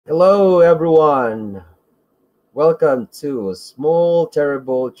Hello, everyone. Welcome to Small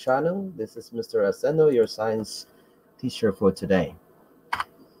Terrible Channel. This is Mr. Aseno, your science teacher for today.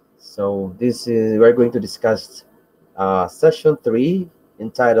 So this is we're going to discuss session 3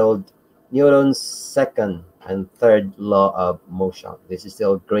 entitled Newton's second and third law of motion. This is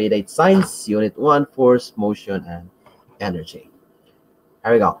still grade 8 science, unit 1, force, motion, and energy.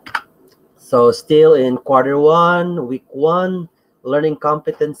 Here we go. So still in quarter 1, week 1, learning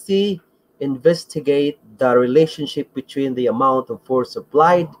competency, investigate the relationship between the amount of force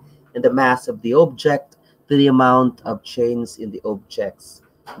applied and the mass of the object to the amount of change in the object's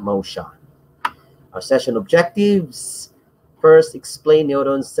motion. Our session objectives: first, explain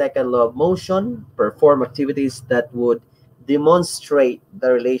Newton's second law of motion, perform activities that would demonstrate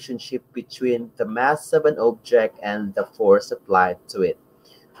the relationship between the mass of an object and the force applied to it,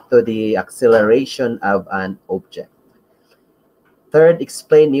 to the acceleration of an object. Third,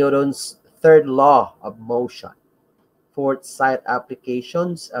 explain Newton's third law of motion. Fourth, cite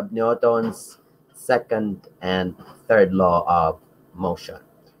applications of Newton's second and third law of motion.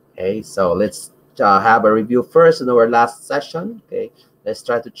 Okay, so let's have a review first in our last session. Okay, let's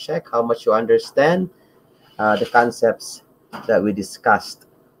try to check how much you understand the concepts that we discussed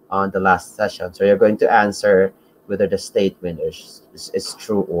on the last session. So you're going to answer whether the statement is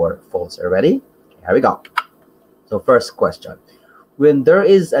true or false. Are you ready? Okay, here we go. So first question. When there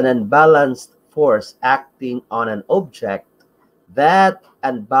is an unbalanced force acting on an object, that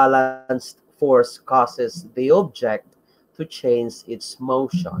unbalanced force causes the object to change its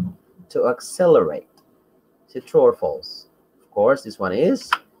motion, to accelerate. Is it true or false? Of course, this one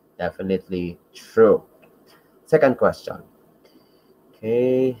is definitely true. Second question.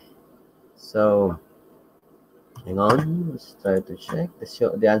 Okay, so hang on, let's try to check.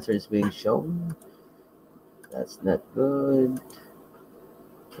 The answer is being shown. That's not good.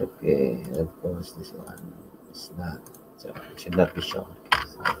 Okay, of course, this one is not, so it should not be shown.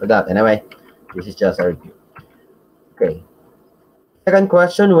 Sorry for that. Anyway, this is just a review. Okay. Second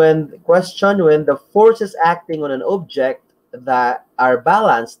question: when the forces acting on an object that are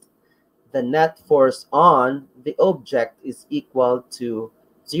balanced, the net force on the object is equal to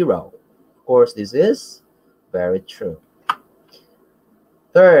 0. Of course, this is very true.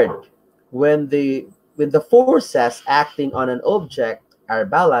 Third, when the forces acting on an object are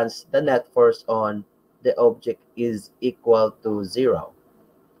balanced, the net force on the object is equal to 0.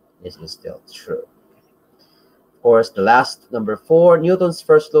 This is still true. Of course, the last, number 4, Newton's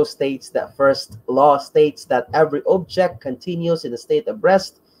first law states that every object continues in a state of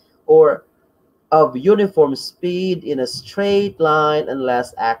rest or of uniform speed in a straight line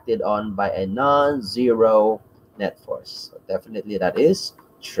unless acted on by a non-zero net force. So definitely that is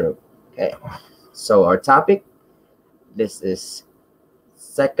true. Okay, so our topic, this is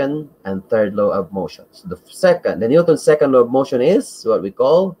second and third law of motion. So the Newton's second law of motion is what we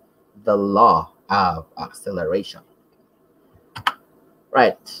call the law of acceleration.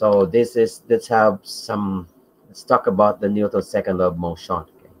 Right, so let's talk about the Newton's second law of motion.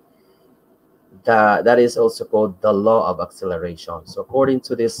 That is also called the law of acceleration. So according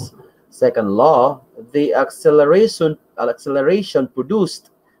to this second law, the acceleration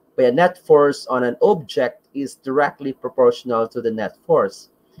produced by a net force on an object is directly proportional to the net force,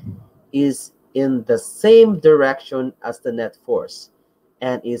 is in the same direction as the net force,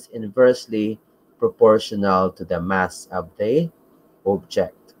 and is inversely proportional to the mass of the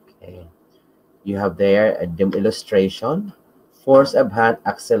object. Okay, you have there a illustration. Force of hand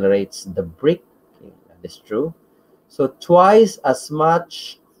accelerates the brick. Okay, that is true. So twice as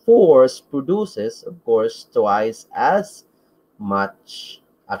much force produces, of course, twice as much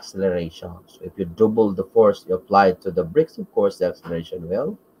acceleration. So if you double the force you apply to the bricks, of course, the acceleration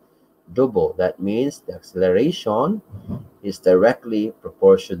will double. That means the acceleration is directly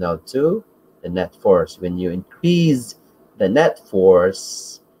proportional to the net force. When you increase the net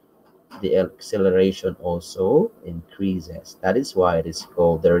force, the acceleration also increases. That is why it is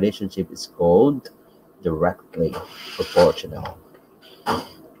called, the relationship is called directly proportional.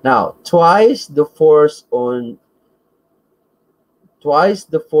 Now, twice the force on twice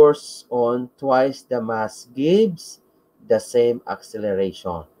the mass gives the same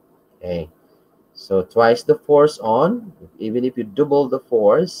acceleration. Okay, so twice the force on, even if you double the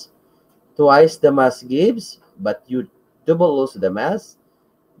force, twice the mass gives, but you double also the mass,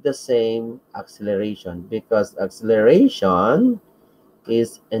 the same acceleration, because acceleration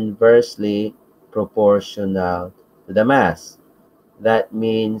is inversely proportional to the mass. That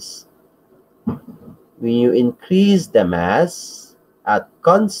means when you increase the mass at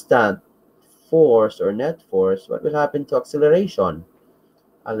constant force or net force, what will happen to acceleration?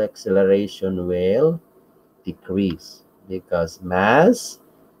 acceleration will decrease because mass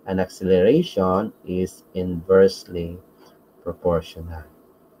and acceleration is inversely proportional.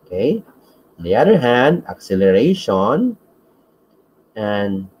 Okay. On the other hand, acceleration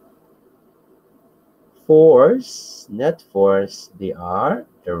and force, net force, they are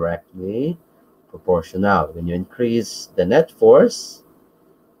directly proportional. When you increase the net force,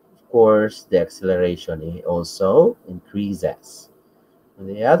 of course, the acceleration also increases. On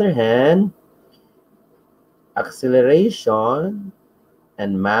the other hand, acceleration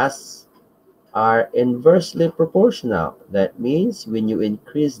and mass are inversely proportional. That means when you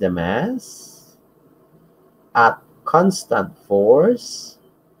increase the mass at constant force,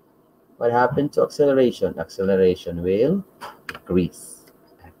 what happened to acceleration? Acceleration will decrease.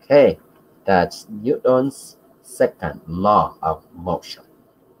 Okay, that's Newton's second law of motion.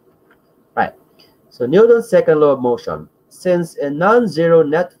 Right. So Newton's second law of motion. Since a non-zero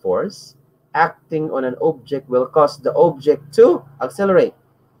net force acting on an object will cause the object to accelerate,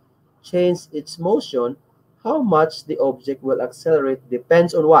 change its motion, how much the object will accelerate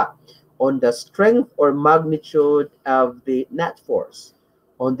depends on what? On the strength or magnitude of the net force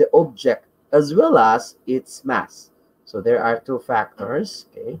on the object as well as its mass. So there are two factors,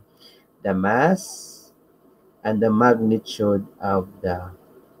 okay? The mass and the magnitude of the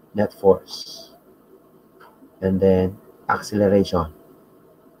net force. And then acceleration.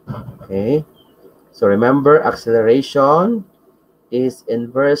 Okay? So remember, acceleration is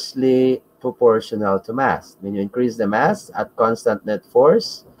inversely proportional to mass. When you increase the mass at constant net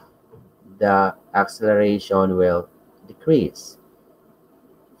force, the acceleration will decrease.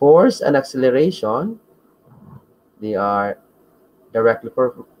 Force and acceleration, they are directly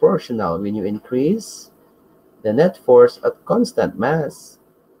proportional. When you increase the net force at constant mass,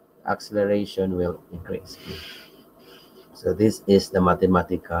 acceleration will increase. So this is the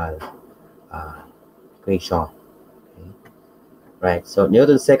mathematical equation. Okay. Right. So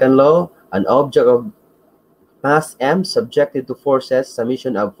Newton's second law, an object of mass m subjected to forces,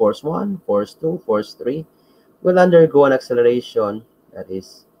 summation of force 1, force 2, force 3, will undergo an acceleration that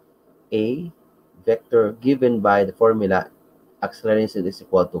is a vector given by the formula acceleration is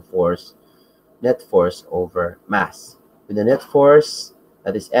equal to force, net force over mass. With the net force,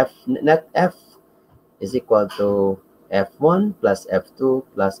 that is F, net F is equal to F1 plus F2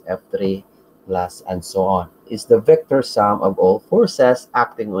 plus F3 plus and so on. Is the vector sum of all forces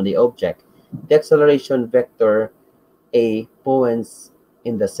acting on the object. The acceleration vector A points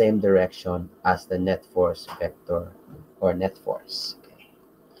in the same direction as the net force vector or net force. Okay.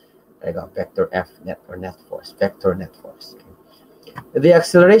 I got vector F net or net force, vector net force. Okay. The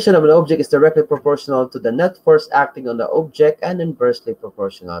acceleration of an object is directly proportional to the net force acting on the object and inversely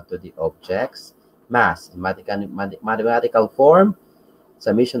proportional to the object's mass. In mathematical form,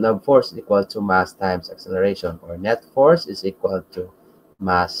 summation of force is equal to mass times acceleration, or net force is equal to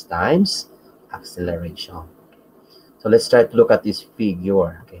mass times acceleration. So let's try to look at this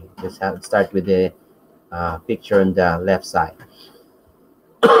figure. Okay, let's start with the picture on the left side.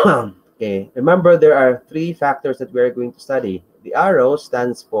 Okay, remember there are three factors that we are going to study. The arrow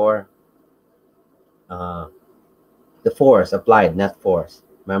stands for the force applied, net force.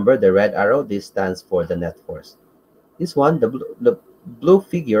 Remember the red arrow, this stands for the net force. This one, the blue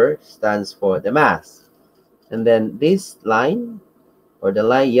figure, stands for the mass. And then this line, or the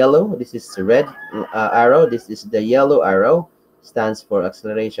line yellow, this is the red arrow, this is the yellow arrow, stands for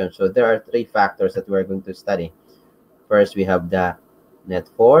acceleration. So there are three factors that we're going to study. First, we have the net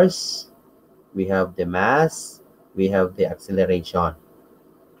force, we have the mass, we have the acceleration.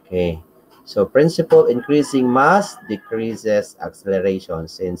 Okay, so principle, increasing mass decreases acceleration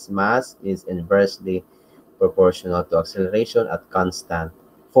since mass is inversely proportional to acceleration at constant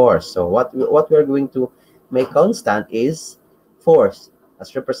force. So what we're going to make constant is force,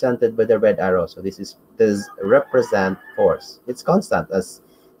 as represented by the red arrow. So this represent force. It's constant as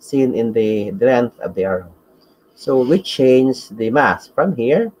seen in the length of the arrow. So we change the mass. From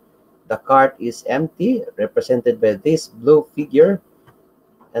here, the cart is empty, represented by this blue figure.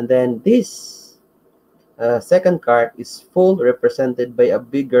 And then this second cart is full, represented by a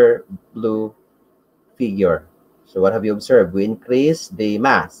bigger blue figure. So what have you observed? We increase the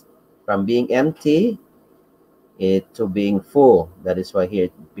mass from being empty to being full. That is why here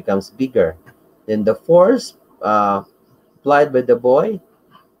it becomes bigger. Then the force applied by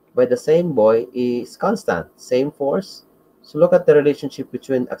the same boy is constant, same force. So look at the relationship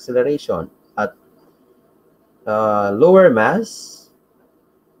between acceleration at lower mass.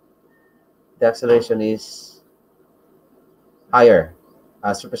 The acceleration is higher,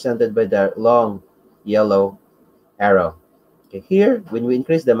 as represented by the long yellow arrow. Okay, here, when we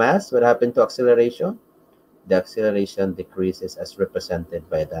increase the mass, what happened to acceleration? The acceleration decreases as represented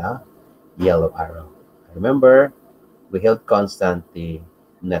by the yellow arrow. Remember, we held constant the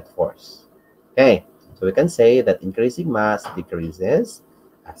net force. Okay, so we can say that increasing mass decreases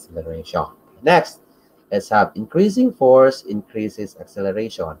acceleration. Next, let's have increasing force increases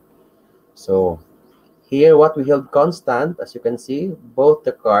acceleration. So here, what we held constant, as you can see, both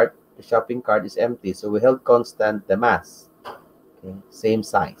the shopping cart is empty. So we held constant the mass, okay, same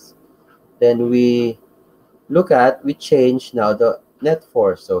size. Then we change now the net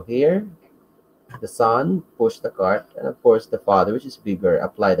force. So here, the son pushed the cart, and of course the father, which is bigger,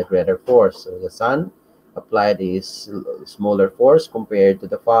 applied a greater force. So the son applied a smaller force compared to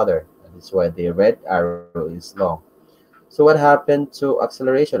the father. That is why the red arrow is long. So what happened to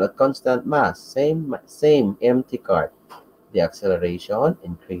acceleration at constant mass? Same empty cart. The acceleration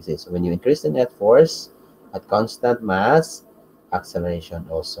increases. So when you increase the net force at constant mass, acceleration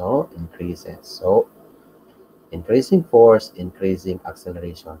also increases. So increasing force, increasing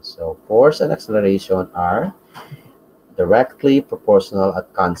acceleration. So force and acceleration are directly proportional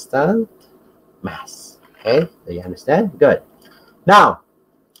at constant mass. Okay, do you understand? Good. Now,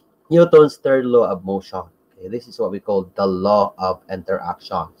 Newton's third law of motion. Okay, this is what we call the law of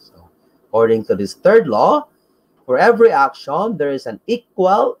interaction. So, according to this third law, for every action, there is an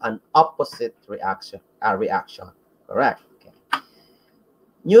equal and opposite reaction. Correct. Okay.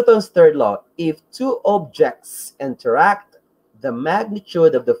 Newton's third law, if two objects interact, the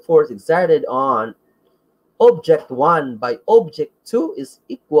magnitude of the force exerted on object 1 by object 2 is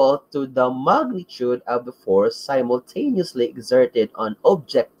equal to the magnitude of the force simultaneously exerted on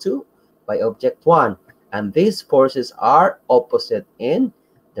object 2 by object 1. And these forces are opposite in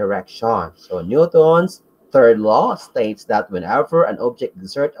direction. So Newton's third law states that whenever an object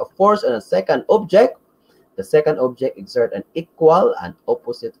exerts a force on a second object, the second object exerts an equal and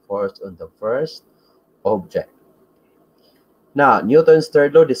opposite force on the first object. Now, Newton's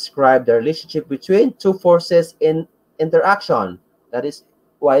third law describes the relationship between two forces in interaction. That is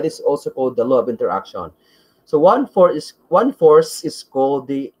why it is also called the law of interaction. So one force is called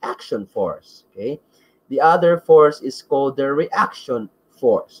the action force. Okay, the other force is called the reaction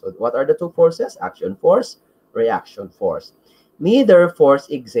force. So what are the two forces? Action force, reaction force. Neither force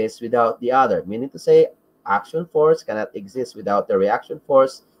exists without the other. Meaning to say, action force cannot exist without the reaction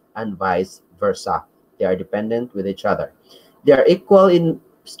force, and vice versa. They are dependent with each other. They are equal in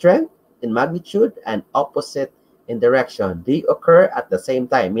strength, in magnitude, and opposite in direction. They occur at the same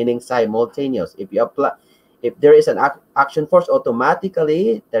time, meaning simultaneous. If there is an action force,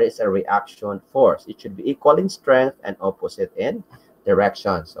 automatically there is a reaction force. It should be equal in strength and opposite in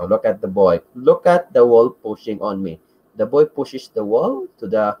direction. So look at the boy. Look at the wall pushing on me. The boy pushes the wall to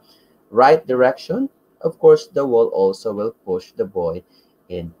the right direction. Of course, the wall also will push the boy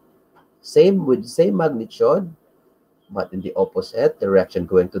in same magnitude, but in the opposite direction,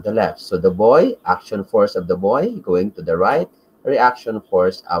 going to the left. So the boy, action force of the boy going to the right, reaction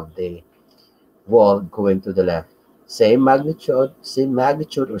force of the wall going to the left. Same magnitude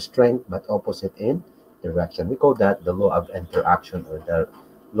or strength, but opposite in direction. We call that the law of interaction, or the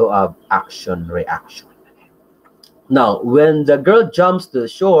law of action-reaction. Now, when the girl jumps to the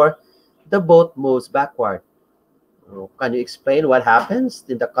shore, the boat moves backward. Can you explain what happens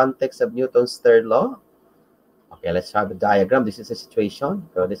in the context of Newton's third law? Okay, let's have a diagram. This is a situation.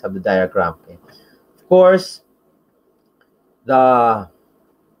 So let's have the diagram. Okay. Of course, the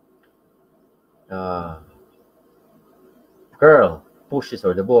girl pushes,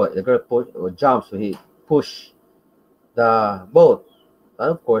 or the girl jumps, so he push the boat.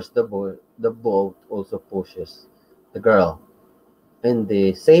 And of course, the boat also pushes the girl in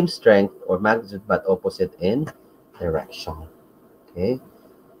the same strength or magnitude, but opposite in direction. Okay.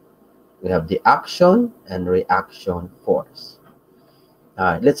 We have the action and reaction force. All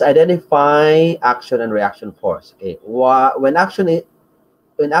right, let's identify action and reaction force. Okay, when action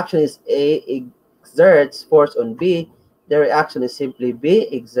is A exerts force on B, the reaction is simply B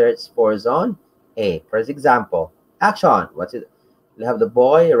exerts force on A. For example, action. What's it? We have the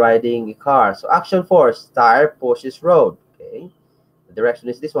boy riding a car. So action force, tire pushes road. Okay, the direction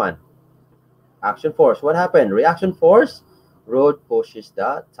is this one. Action force. What happened? Reaction force. Road pushes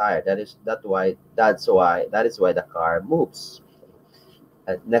the tire. That is why the car moves.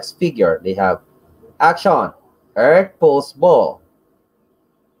 Next figure, they have action. Earth pulls ball.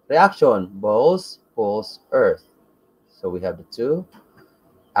 Reaction. Balls pulls earth. So we have the two.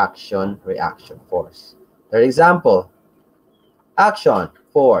 Action, reaction, force. Third example. Action.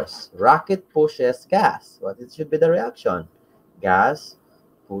 Force. Rocket pushes gas. What should be the reaction? Gas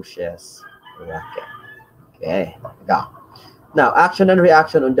pushes rocket. Okay, go. Now, action and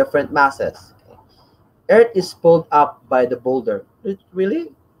reaction on different masses. Okay. Earth is pulled up by the boulder.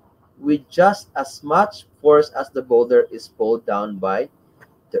 Really? With just as much force as the boulder is pulled down by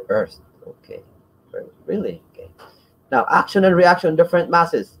the earth. Okay. Really? Okay. Now, action and reaction on different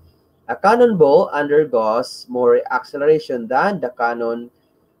masses. A cannonball undergoes more acceleration than the cannon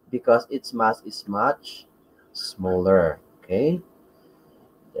because its mass is much smaller. Okay.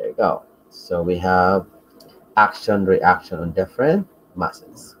 There you go. So we have action, reaction on different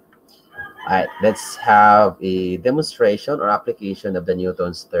masses. All right, let's have a demonstration or application of the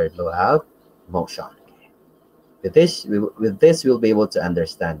Newton's third law of motion. With this, we'll be able to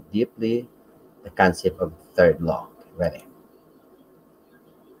understand deeply the concept of third law. Ready?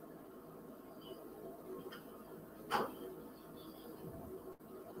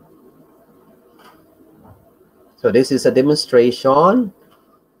 So this is a demonstration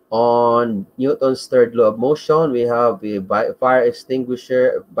on Newton's third law of motion. We have a fire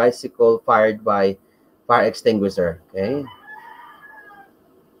extinguisher, bicycle fired by fire extinguisher. Okay.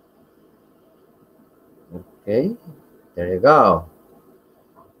 Okay. There you go.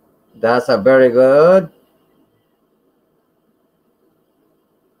 That's a very good.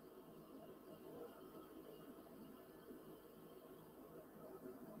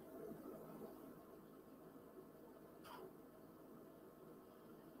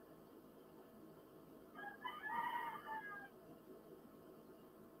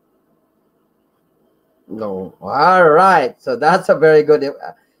 No. All right. So that's a very good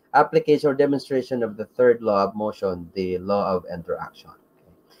application or demonstration of the third law of motion, the law of interaction.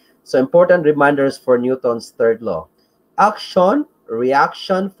 Okay. So important reminders for Newton's third law. Action,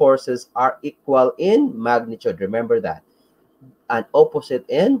 reaction forces are equal in magnitude. Remember that. And opposite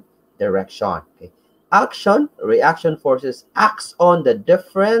in direction. Okay. Action, reaction forces acts on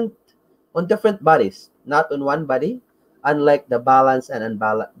different bodies, not on one body, unlike the balance and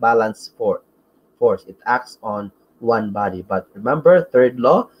unbalanced force. It acts on one body. But remember, third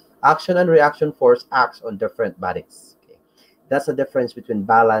law, action and reaction force acts on different bodies. Okay. That's the difference between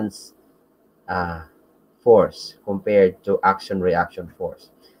balance force compared to action reaction force.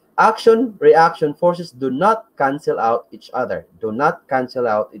 Action reaction forces do not cancel out each other. Do not cancel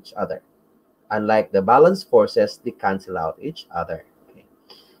out each other. Unlike the balance forces, they cancel out each other. Okay.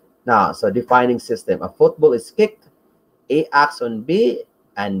 Now, so defining system. A football is kicked. A acts on B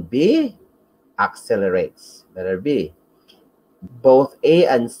and B accelerates. Letter B. Both A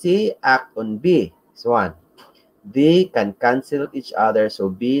and C act on B. So one. D can cancel each other, so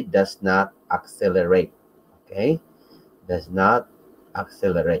B does not accelerate. Okay? Does not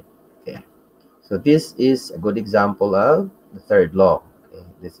accelerate. Okay. So this is a good example of the third law. Okay.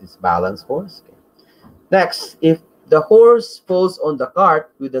 This is balance force. Okay. Next, if the horse pulls on the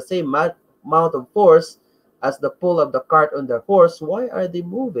cart with the same amount of force as the pull of the cart on the horse, why are they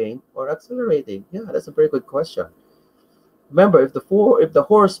moving or accelerating? Yeah, that's a very good question. Remember, if the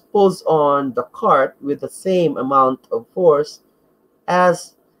horse pulls on the cart with the same amount of force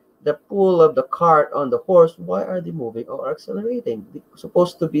as the pull of the cart on the horse, why are they moving or accelerating? They're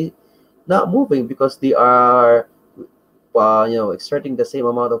supposed to be not moving because they are, exerting the same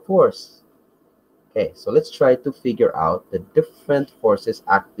amount of force. Okay, so let's try to figure out the different forces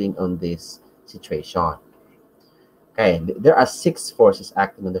acting on this situation. Okay, there are 6 forces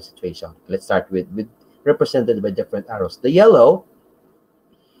acting on the situation. Let's start with represented by different arrows. The yellow,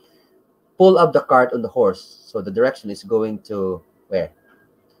 pull up the cart on the horse. So the direction is going to where?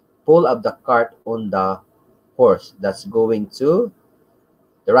 Pull up the cart on the horse. That's going to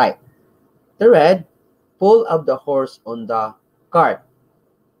the right. The red, pull up the horse on the cart.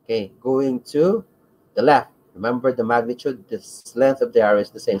 Okay, going to the left. Remember the magnitude, the length of the arrow is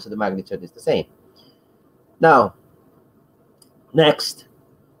the same, so the magnitude is the same. Now, next,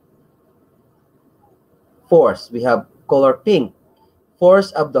 force. We have color pink.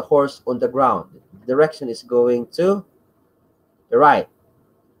 Force of the horse on the ground. The direction is going to the right.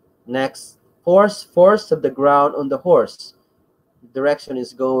 Next, force of the ground on the horse. The direction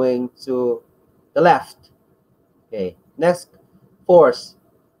is going to the left. Okay. Next, force,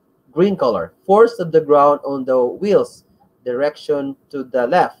 green color. Force of the ground on the wheels. Direction to the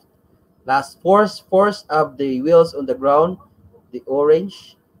left. Last, force of the wheels on the ground, the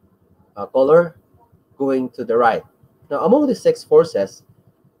orange color, going to the right. Now, among the 6 forces,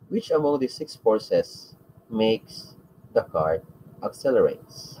 which among the 6 forces makes the cart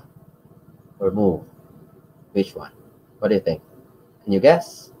accelerates or move? Which one? What do you think? Can you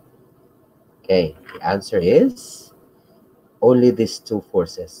guess? Okay, the answer is only these 2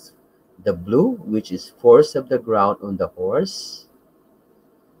 forces. The blue, which is force of the ground on the horse.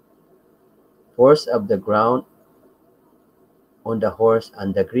 Force of the ground on the horse,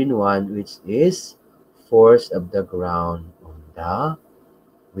 and the green one, which is force of the ground on the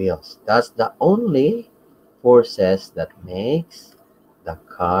wheels. That's the only forces that makes the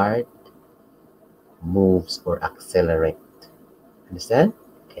cart moves or accelerate. Understand?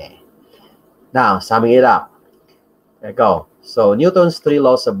 Okay. Now, summing it up. There you go. So Newton's three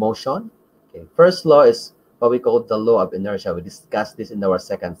laws of motion. Okay. First law is what we call the law of inertia. We discussed this in our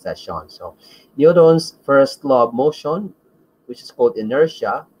second session. So Newton's first law of motion, which is called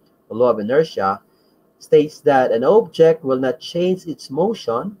inertia, the law of inertia, states that an object will not change its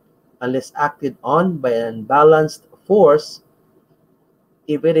motion unless acted on by an unbalanced force.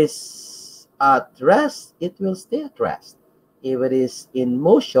 If it is at rest, it will stay at rest. If it is in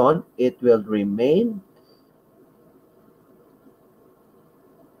motion, it will remain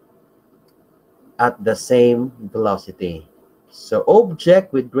at the same velocity. So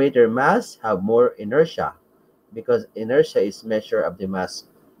objects with greater mass have more inertia, because inertia is measure of the mass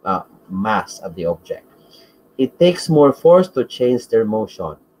of the object. It takes more force to change their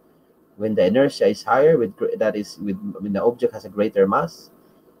motion. When the inertia is higher, when the object has a greater mass,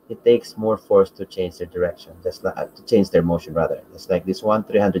 it takes more force to change their direction, just like to change their motion rather. It's like this one,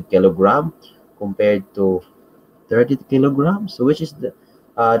 300 kilogram compared to 30 kilograms. So which is the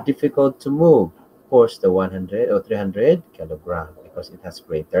difficult to move? Of course, the 100 or 300 kilogram, because it has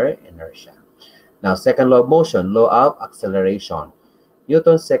greater inertia. Now, second law of motion, law of acceleration.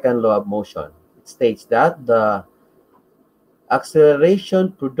 Newton's second law of motion. It states that the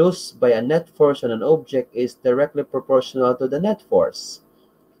acceleration produced by a net force on an object is directly proportional to the net force,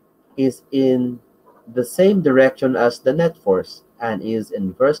 is in the same direction as the net force, and is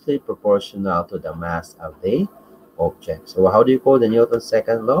inversely proportional to the mass of the object. So how do you call the Newton's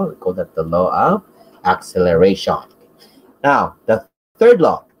second law? We call that the law of acceleration. Now, the third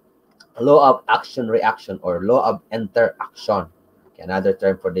law of action-reaction, or law of interaction. Okay, another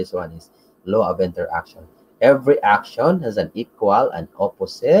term for this one is law of interaction. Every action has an equal and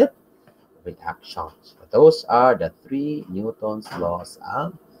opposite reaction. So those are the three Newton's laws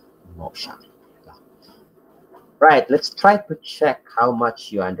of motion. Right, let's try to check how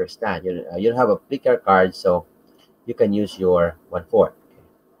much you understand. You have a flicker card, so you can use your 1/4. Okay.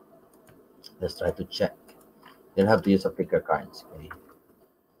 Let's try to check. You don't have to use a flicker cards. Okay.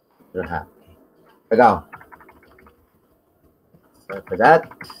 You don't have. Okay. Here we go. So for that,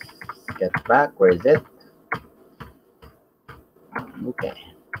 get back. Where is it? Okay.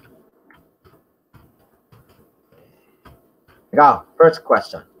 Here we go. First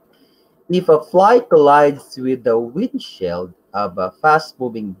question. If a fly collides with the windshield of a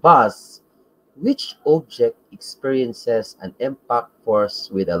fast-moving bus, which object experiences an impact force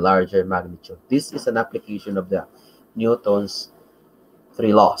with a larger magnitude? This is an application of the Newton's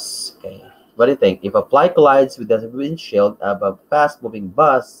three laws. Okay, what do you think? If a fly collides with the windshield of a fast-moving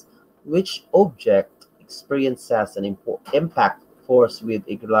bus, which object experiences an impact force with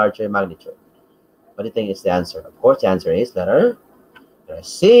a larger magnitude? What do you think is the answer? Of course, the answer is letter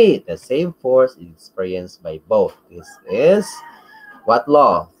C. The same force is experienced by both. This is what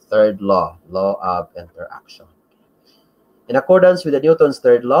law? Third law, law of interaction. In accordance with the Newton's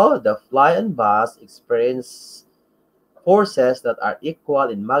third law, the fly and bus experience forces that are equal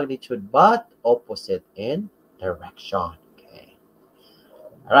in magnitude but opposite in direction. Okay.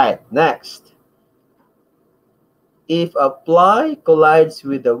 All right, next. If a fly collides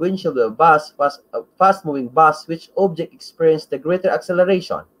with the windshield of a fast-moving bus, which object experiences the greater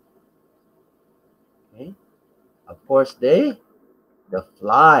acceleration? Okay. Of course, the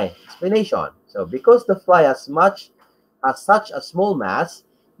fly. Explanation. So because the fly has such a small mass,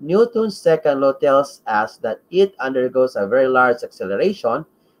 Newton's second law tells us that it undergoes a very large acceleration.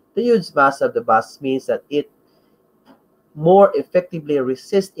 The huge mass of the bus means that it more effectively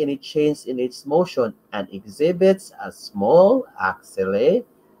resists any change in its motion and exhibits a small acceleration.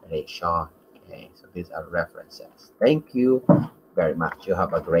 Okay, so these are references. Thank you very much. You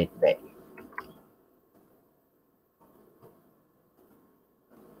have a great day.